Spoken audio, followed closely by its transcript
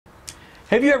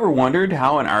Have you ever wondered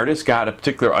how an artist got a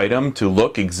particular item to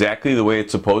look exactly the way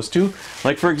it's supposed to?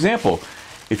 Like, for example,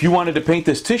 if you wanted to paint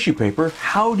this tissue paper,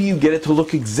 how do you get it to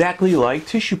look exactly like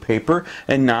tissue paper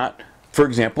and not, for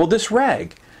example, this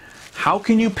rag? How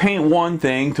can you paint one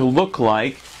thing to look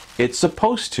like it's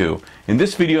supposed to? In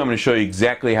this video, I'm going to show you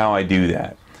exactly how I do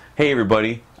that. Hey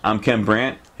everybody, I'm Ken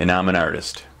Brant, and I'm an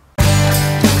artist.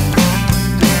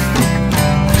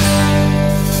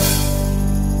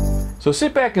 So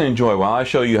sit back and enjoy while I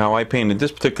show you how I painted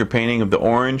this particular painting of the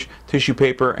orange, tissue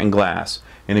paper, and glass.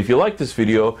 And if you like this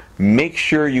video, make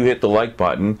sure you hit the like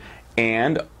button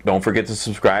and don't forget to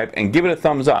subscribe and give it a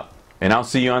thumbs up. And I'll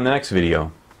see you on the next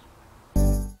video.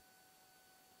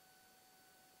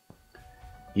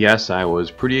 Yes, I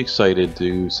was pretty excited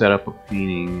to set up a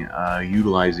painting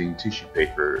utilizing tissue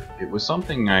paper. It was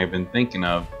something I've been thinking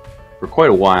of for quite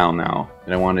a while now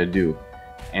that I wanted to do.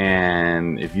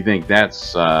 And if you think that's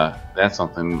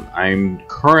something, I'm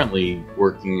currently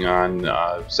working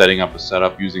on setting up a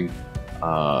setup using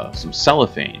some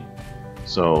cellophane.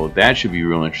 So that should be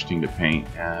real interesting to paint.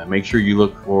 Make sure you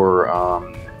look for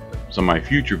some of my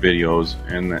future videos,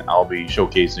 and I'll be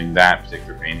showcasing that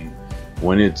particular painting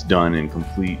when it's done and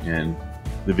complete and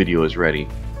the video is ready.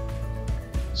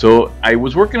 So I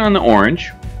was working on the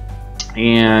orange,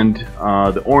 and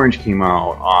the orange came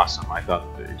out awesome. I thought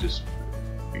it just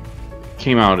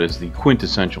came out as the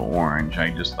quintessential orange. I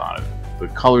just thought of the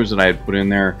colors that I had put in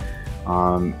there.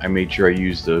 I made sure I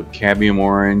used the cadmium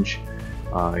orange,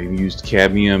 I used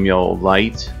cadmium yellow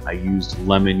light, I used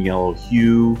lemon yellow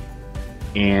hue,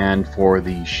 and for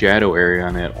the shadow area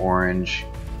on that orange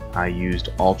I used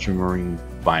ultramarine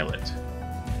violet,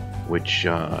 which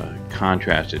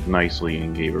contrasted nicely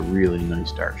and gave a really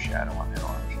nice dark shadow on that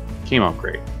orange. Came out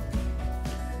great.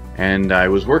 And I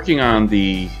was working on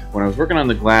when I was working on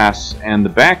the glass and the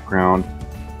background,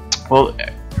 well,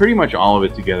 pretty much all of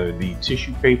it together, the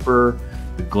tissue paper,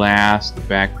 the glass, the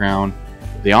background,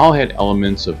 they all had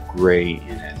elements of gray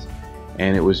in it.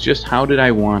 And it was just, how did I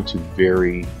want to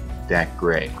vary that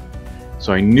gray?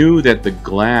 So I knew that the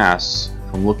glass,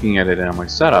 from looking at it on my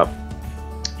setup,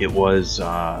 it was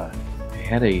it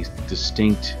had a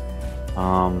distinct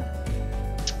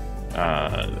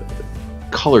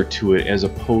color to it, as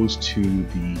opposed to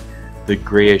the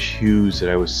grayish hues that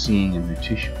I was seeing in the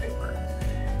tissue paper.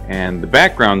 And the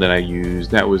background that I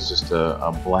used, that was just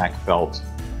a black felt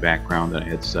background that I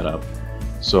had set up.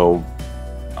 So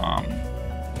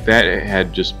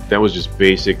that was just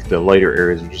basic. The lighter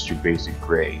areas were just your basic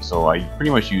gray. So I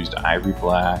pretty much used ivory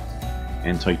black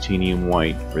and titanium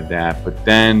white for that. But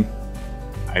then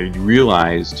I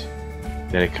realized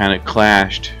that it kind of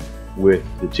clashed with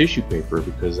the tissue paper,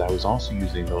 because I was also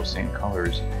using those same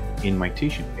colors in my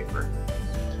tissue paper,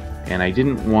 and I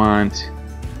didn't want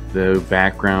the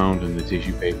background and the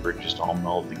tissue paper just all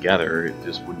meld together. It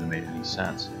just wouldn't have made any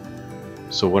sense.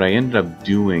 So what I ended up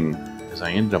doing is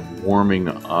I ended up warming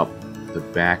up the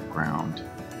background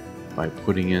by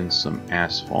putting in some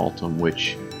asphaltum,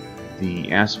 which the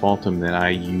asphaltum that I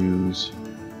use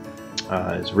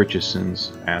is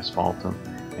Richardson's asphaltum,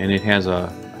 and it has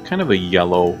a kind of a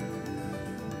yellow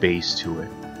base to it,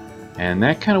 and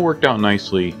that kind of worked out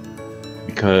nicely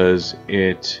because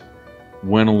it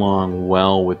went along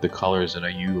well with the colors that I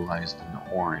utilized in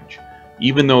the orange.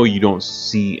 Even though you don't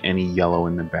see any yellow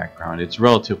in the background, it's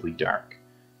relatively dark,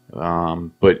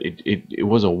 but it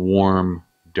was a warm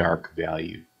dark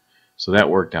value, so that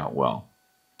worked out well.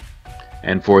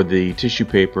 And for the tissue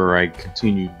paper, I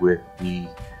continued with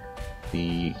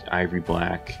the ivory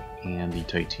black and the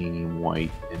titanium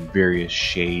white, and various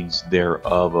shades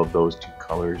thereof of those two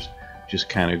colors, just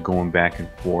kind of going back and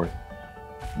forth,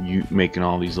 making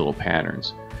all these little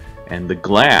patterns. And the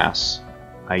glass,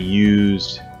 I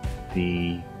used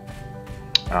the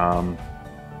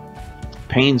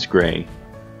Payne's gray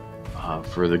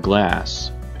for the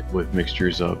glass with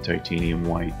mixtures of titanium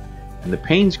white. And the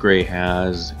Payne's gray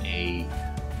has a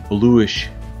bluish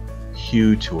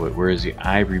hue to it, whereas the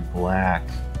ivory black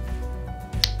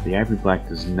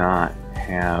does not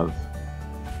have,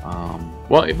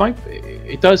 well,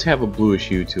 it does have a bluish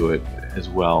hue to it as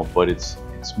well, but it's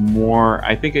more,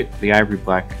 I think the ivory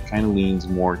black kind of leans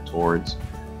more towards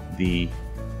the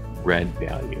red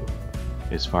value,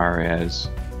 as far as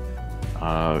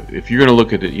if you're going to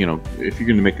look at it, if you're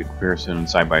going to make a comparison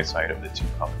side by side of the two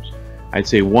colors, I'd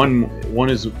say one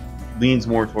leans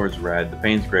more towards red. The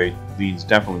Payne's gray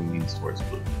definitely leans towards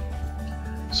blue.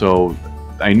 So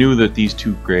I knew that these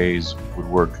two grays would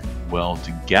work well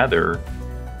together,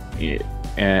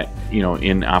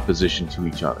 in opposition to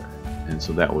each other, and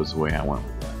so that was the way I went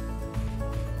with that.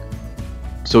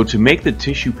 So to make the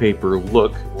tissue paper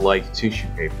look like tissue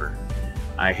paper,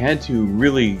 I had to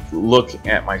really look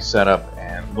at my setup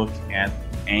and look at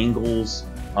the angles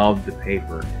of the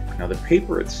paper. Now the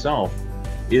paper itself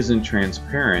isn't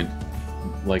transparent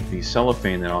like the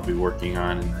cellophane that I'll be working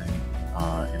on in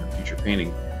a future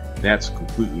painting. That's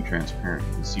completely transparent.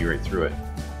 You can see right through it.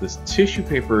 This tissue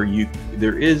paper,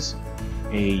 there is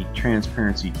a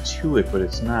transparency to it, but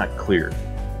it's not clear.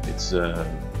 It's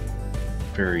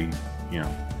very,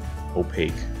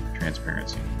 opaque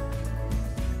transparency.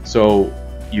 So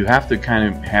you have to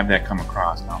kind of have that come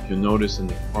across. Now, if you'll notice in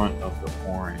the front of the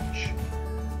orange,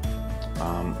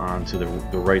 onto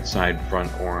the right side front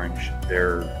orange,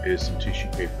 there is some tissue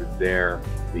paper there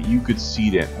that you could see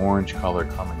that orange color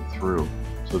coming through.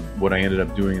 So what I ended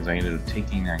up doing is I ended up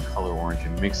taking that color orange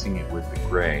and mixing it with the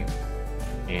gray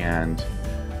and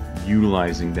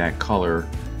utilizing that color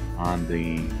on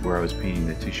where I was painting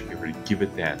the tissue paper to give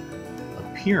it that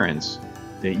appearance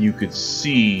that you could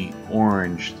see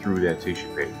orange through that tissue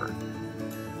paper.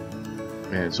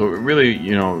 And so it really,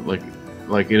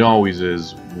 like it always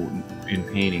is in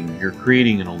painting, you're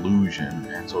creating an illusion,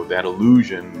 and so that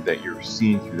illusion that you're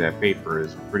seeing through that paper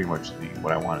is pretty much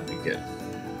what I wanted to get.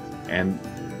 And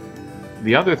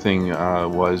the other thing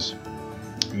was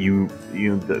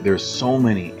there's so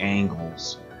many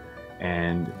angles,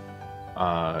 and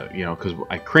because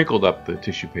I crinkled up the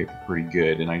tissue paper pretty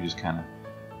good, and I just kind of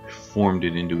formed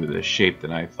it into the shape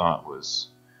that I thought was,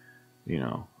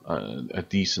 a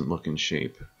decent looking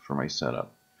shape for my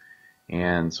setup.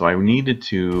 And so I needed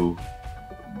to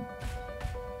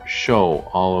show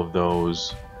all of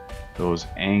those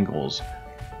angles.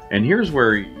 And here's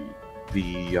where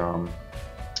you're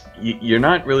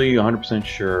not really 100%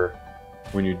 sure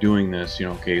when you're doing this,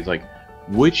 okay, it's like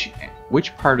which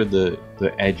part of the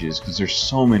edges, because there's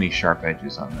so many sharp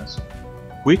edges on this,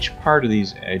 which part of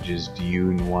these edges do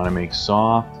you want to make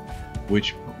soft,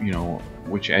 which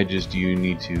edges do you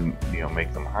need to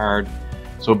make them hard.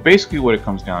 So basically what it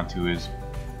comes down to is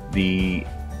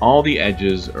all the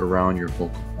edges around your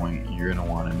focal point you're going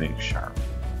to want to make sharp.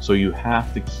 So you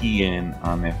have to key in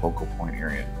on that focal point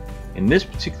area. In this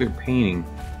particular painting,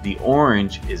 the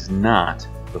orange is not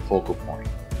the focal point.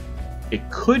 It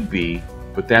could be,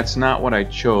 but that's not what I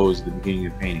chose at the beginning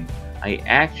of the painting. I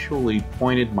actually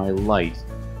pointed my light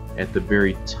at the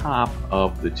very top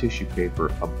of the tissue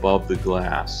paper above the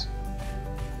glass,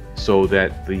 so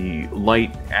that the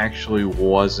light actually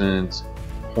wasn't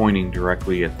pointing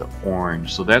directly at the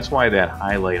orange. So that's why that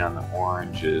highlight on the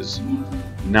orange is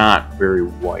not very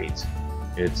white.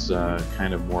 It's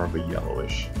kind of more of a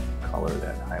yellowish color,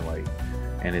 that highlight.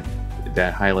 And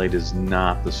that highlight is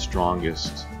not the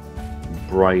strongest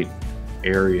bright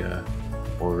area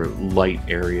or light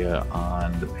area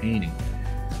on the painting.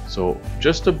 So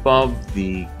just above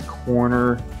the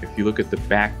corner, if you look at the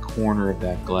back corner of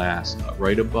that glass,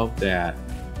 right above that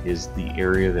is the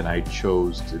area that I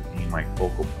chose to be my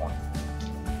focal point.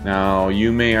 Now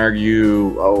you may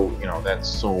argue, oh,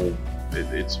 that's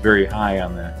it's very high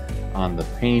on the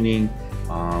painting.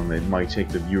 It might take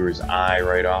the viewer's eye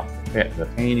right off the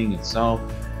painting itself.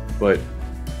 But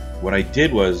what I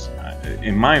did was,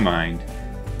 in my mind,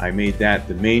 I made that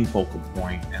the main focal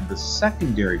point, and the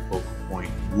secondary focal point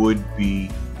would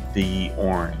be the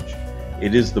orange.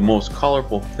 It is the most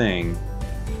colorful thing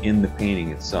in the painting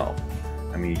itself.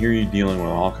 I mean, here you're dealing with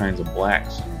all kinds of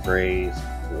blacks and grays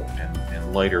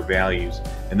and lighter values,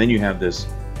 and then you have this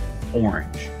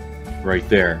orange right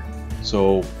there.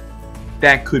 So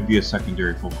that could be a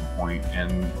secondary focal point,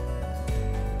 and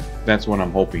that's what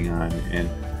I'm hoping on, and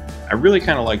I really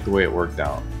kind of like the way it worked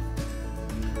out.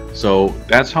 So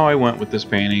that's how I went with this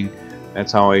painting.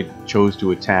 That's how I chose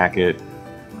to attack it.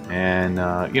 And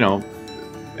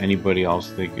anybody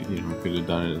else they could have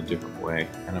done it a different way,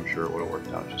 and I'm sure it would have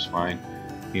worked out just fine.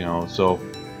 So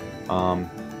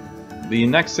the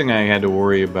next thing I had to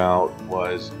worry about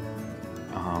was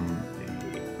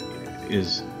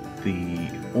is the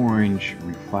orange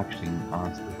reflecting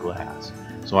onto the glass.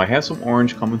 So I have some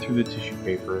orange coming through the tissue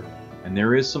paper, and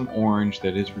there is some orange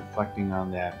that is reflecting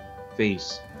on that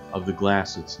face of the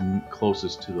glass that's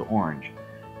closest to the orange.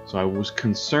 So I was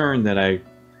concerned that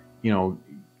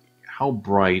how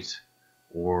bright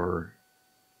or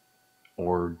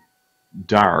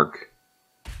dark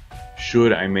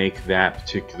should I make that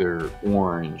particular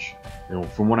orange.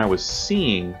 From what I was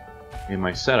seeing in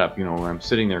my setup, when I'm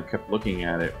sitting there, kept looking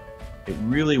at it, it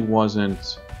really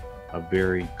wasn't a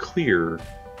very clear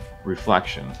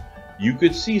reflection. You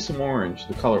could see some orange,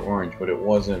 the color orange, but it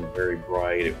wasn't very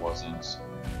bright. It wasn't,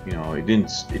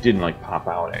 it didn't like pop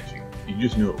out at you. You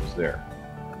just knew it was there.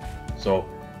 So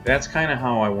that's kind of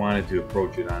how I wanted to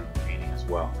approach it on the painting as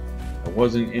well. I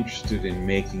wasn't interested in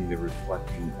making the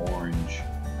reflecting orange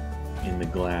in the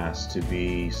glass to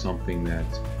be something that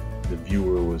the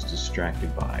viewer was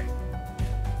distracted by.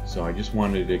 So I just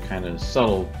wanted to kind of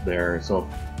subtle there. So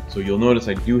you'll notice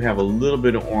I do have a little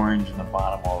bit of orange in the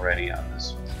bottom already on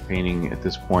this painting at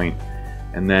this point,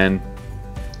 and then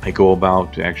I go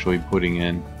about actually putting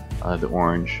in the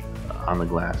orange on the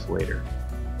glass later.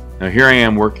 Now here I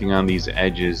am working on these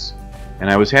edges, and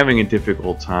I was having a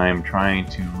difficult time trying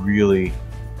to really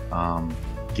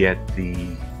get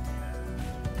the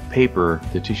paper,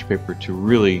 the tissue paper, to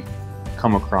really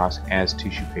come across as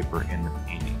tissue paper in the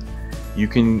painting. You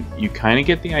kind of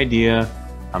get the idea.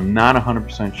 I'm not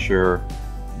 100% sure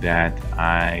that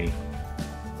I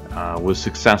was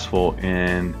successful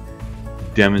in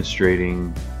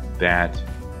demonstrating that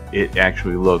it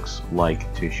actually looks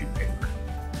like tissue paper.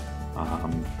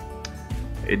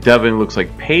 It definitely looks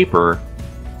like paper,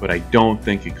 but I don't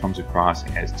think it comes across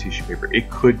as tissue paper. It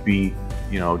could be,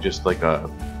 you know, just like a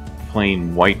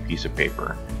plain white piece of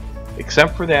paper,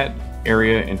 except for that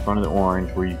area in front of the orange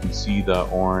where you can see the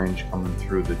orange coming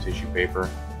through the tissue paper.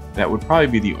 That would probably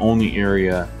be the only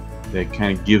area that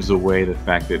kind of gives away the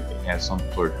fact that it has some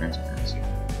sort of transparency.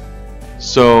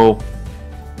 So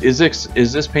is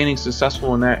this painting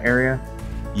successful in that area?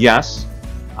 Yes,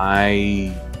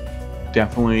 I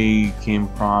definitely came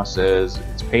across as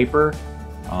it's paper.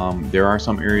 There are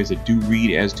some areas that do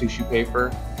read as tissue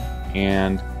paper,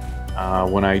 and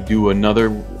when I do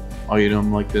another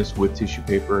item like this with tissue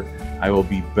paper, I will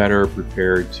be better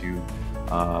prepared to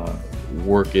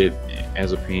work it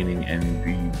as a painting and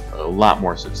be a lot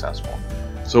more successful.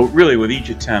 So really, with each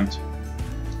attempt,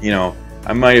 you know,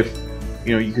 I might have,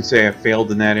 you know, you could say I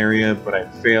failed in that area, but I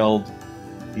failed,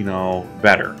 you know,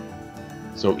 better.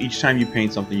 So each time you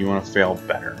paint something, you want to fail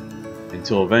better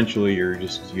until eventually you're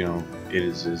just, you know, it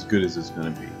is as good as it's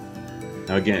going to be.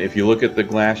 Now again, if you look at the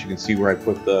glass, you can see where I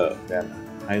put that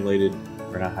highlighted,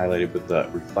 or not highlighted, but the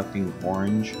reflecting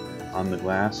orange on the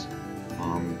glass.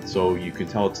 So you can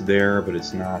tell it's there, but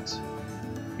it's not,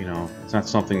 you know, it's not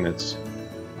something that's,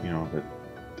 you know,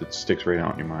 that sticks right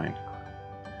out in your mind.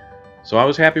 So I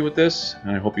was happy with this, and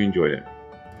I hope you enjoyed it.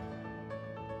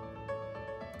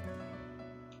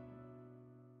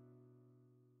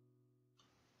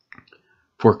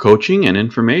 For coaching and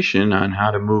information on how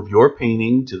to move your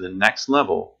painting to the next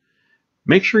level,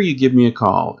 make sure you give me a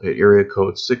call at area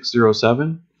code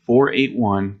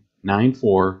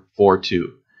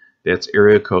 607-481-9442. That's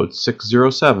area code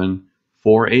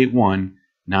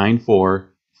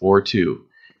 607-481-9442.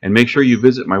 And make sure you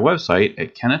visit my website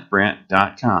at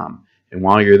kennethbrant.com. And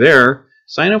while you're there,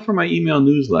 sign up for my email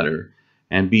newsletter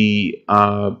and be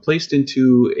placed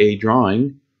into a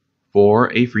drawing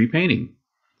for a free painting.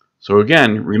 So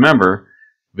again, remember,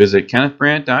 visit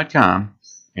kennethbrant.com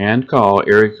and call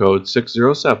area code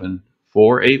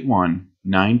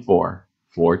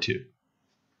 607-481-9442.